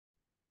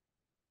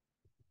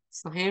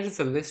So here is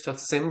a list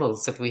of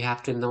symbols that we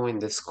have to know in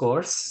this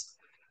course.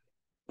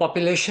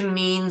 Population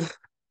mean,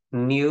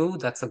 nu,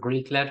 that's a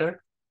Greek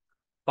letter.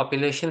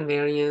 Population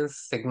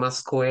variance, sigma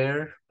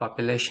square.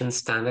 Population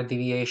standard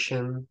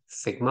deviation,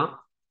 sigma.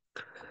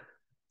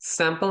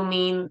 Sample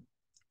mean,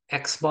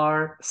 x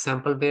bar.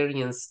 Sample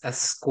variance, s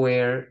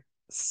square.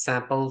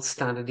 Sample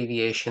standard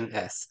deviation,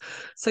 s.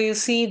 So you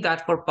see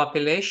that for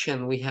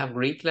population, we have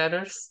Greek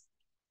letters.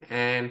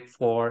 And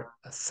for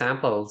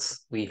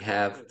samples, we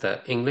have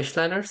the English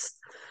letters.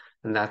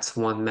 And that's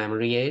one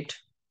memory aid.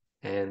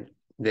 And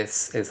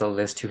this is a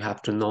list you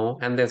have to know.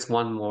 And there's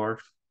one more,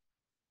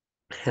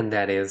 and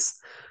that is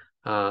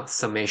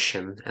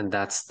summation, and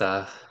that's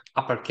the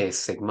uppercase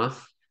sigma.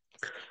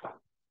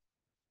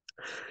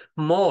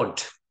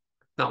 Mode.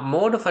 Now,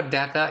 mode of a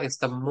data is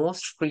the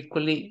most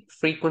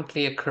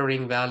frequently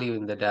occurring value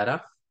in the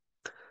data.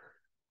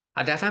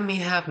 A data may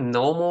have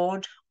no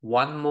mode,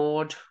 one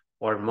mode,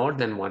 or more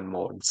than one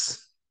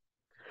modes.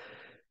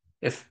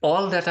 If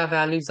all data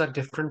values are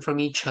different from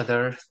each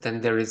other,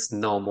 then there is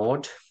no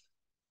mode.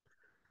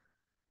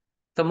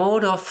 The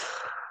mode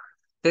of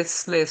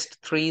this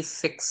list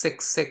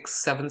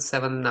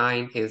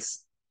 3666779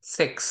 is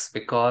 6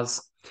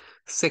 because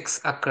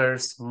 6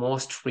 occurs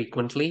most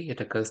frequently.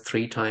 It occurs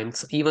 3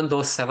 times, even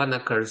though 7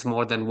 occurs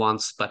more than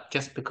once. But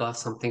just because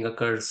something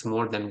occurs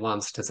more than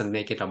once doesn't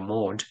make it a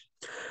mode.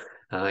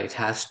 It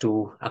has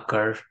to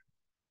occur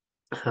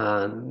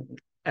um,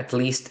 at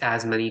least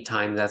as many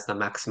times as the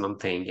maximum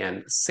thing.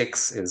 And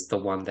 6 is the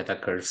one that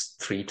occurs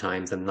 3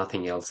 times and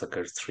nothing else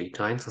occurs 3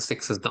 times. So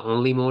 6 is the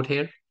only mode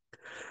here.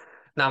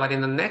 Now, but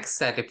in the next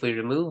set, if we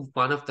remove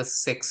one of the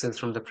 6s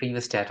from the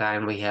previous data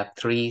and we have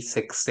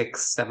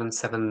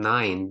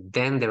 3666779,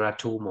 then there are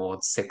 2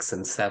 modes, 6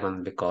 and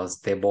 7,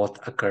 because they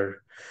both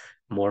occur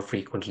more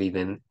frequently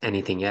than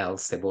anything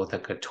else. They both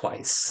occur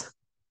twice.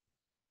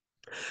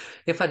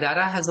 If a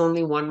data has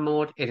only one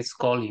mode, it is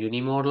called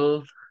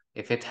unimodal.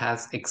 If it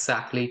has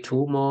exactly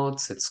 2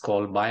 modes, it's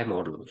called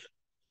bimodal.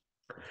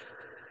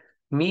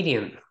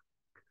 Median.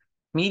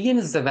 Median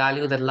is the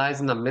value that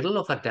lies in the middle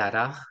of a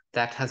data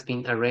that has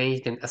been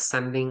arranged in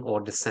ascending or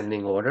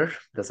descending order.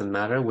 Doesn't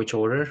matter which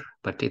order,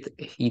 but it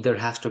either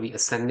has to be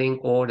ascending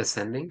or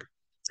descending.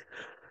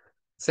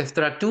 So if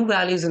there are 2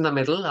 values in the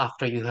middle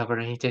after you have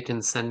arranged it in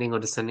ascending or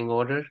descending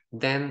order,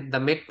 then the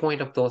midpoint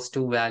of those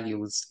 2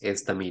 values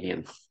is the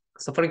median.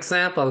 So for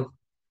example,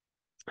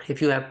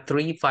 if you have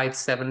 3, 5,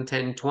 7,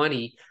 10,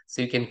 20,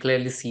 so you can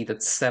clearly see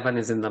that 7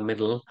 is in the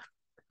middle.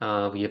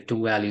 We have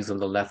 2 values on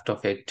the left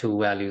of it, 2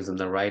 values on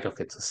the right of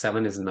it. So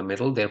 7 is in the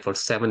middle. Therefore,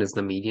 7 is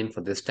the median for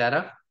this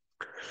data.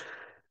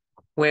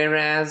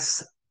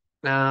 Whereas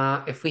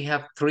if we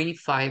have 3,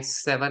 5,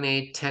 7,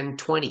 8, 10,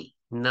 20,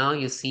 now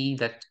you see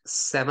that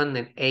 7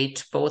 and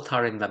 8 both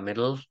are in the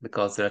middle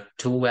because there are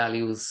 2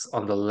 values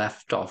on the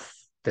left of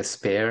this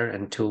pair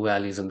and 2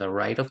 values on the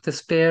right of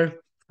this pair.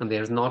 And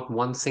there's not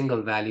one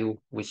single value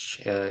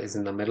which is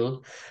in the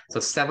middle. So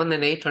 7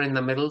 and 8 are in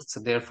the middle. So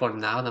therefore,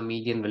 now the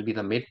median will be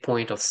the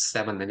midpoint of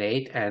 7 and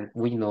 8. And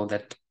we know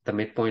that the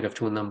midpoint of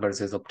 2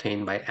 numbers is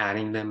obtained by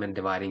adding them and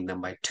dividing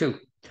them by 2.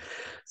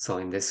 So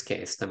in this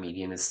case, the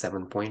median is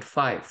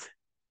 7.5.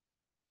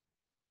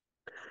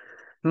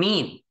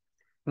 Mean.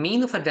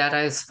 Mean of a data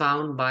is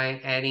found by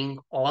adding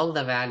all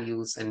the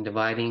values and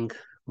dividing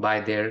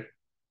by their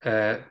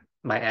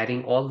by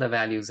adding all the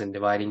values and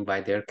dividing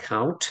by their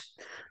count.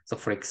 So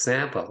for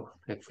example,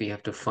 if we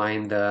have to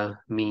find the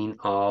mean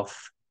of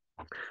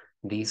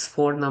these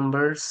 4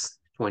 numbers,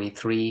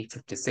 23,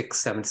 56,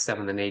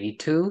 77, and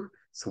 82,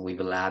 so we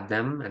will add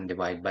them and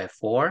divide by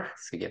 4,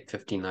 so we get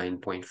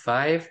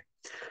 59.5.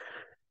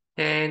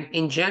 And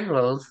in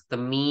general, the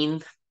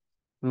mean,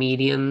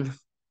 median,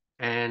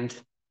 and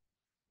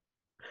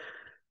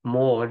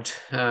mode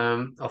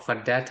of a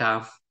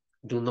data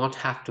do not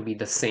have to be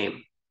the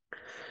same.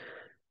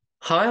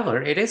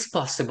 However, it is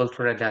possible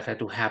for a data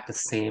to have the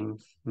same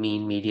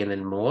mean, median,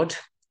 and mode.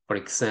 For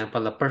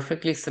example, a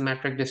perfectly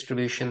symmetric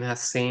distribution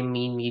has same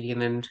mean,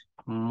 median, and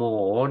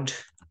mode.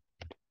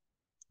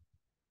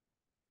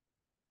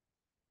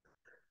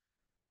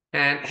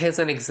 And here's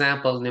an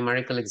example,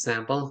 numerical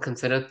example.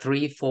 Consider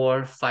 3,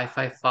 4, 5,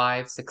 5,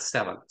 5, 6,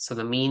 7. So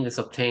the mean is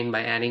obtained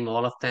by adding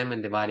all of them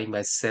and dividing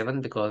by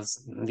 7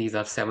 because these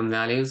are 7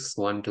 values,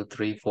 1, 2,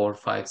 3, 4,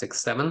 5,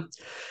 6, 7.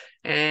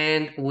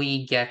 And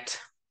we get,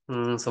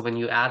 so when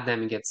you add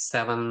them, you get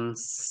 7,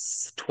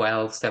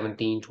 12,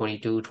 17,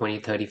 22, 20,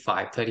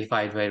 35.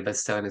 35 divided by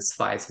 7 is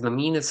 5. So the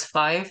mean is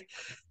 5.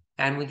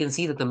 And we can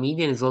see that the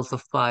median is also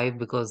 5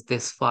 because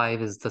this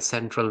 5 is the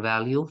central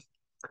value.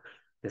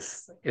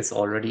 This is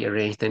already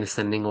arranged in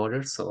ascending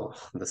order. So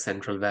the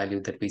central value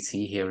that we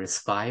see here is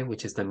 5,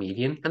 which is the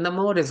median. And the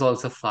mode is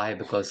also 5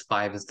 because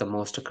 5 is the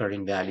most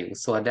occurring value.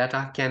 So a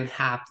data can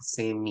have the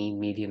same mean,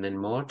 median, and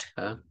mode,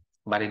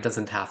 but it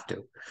doesn't have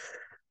to.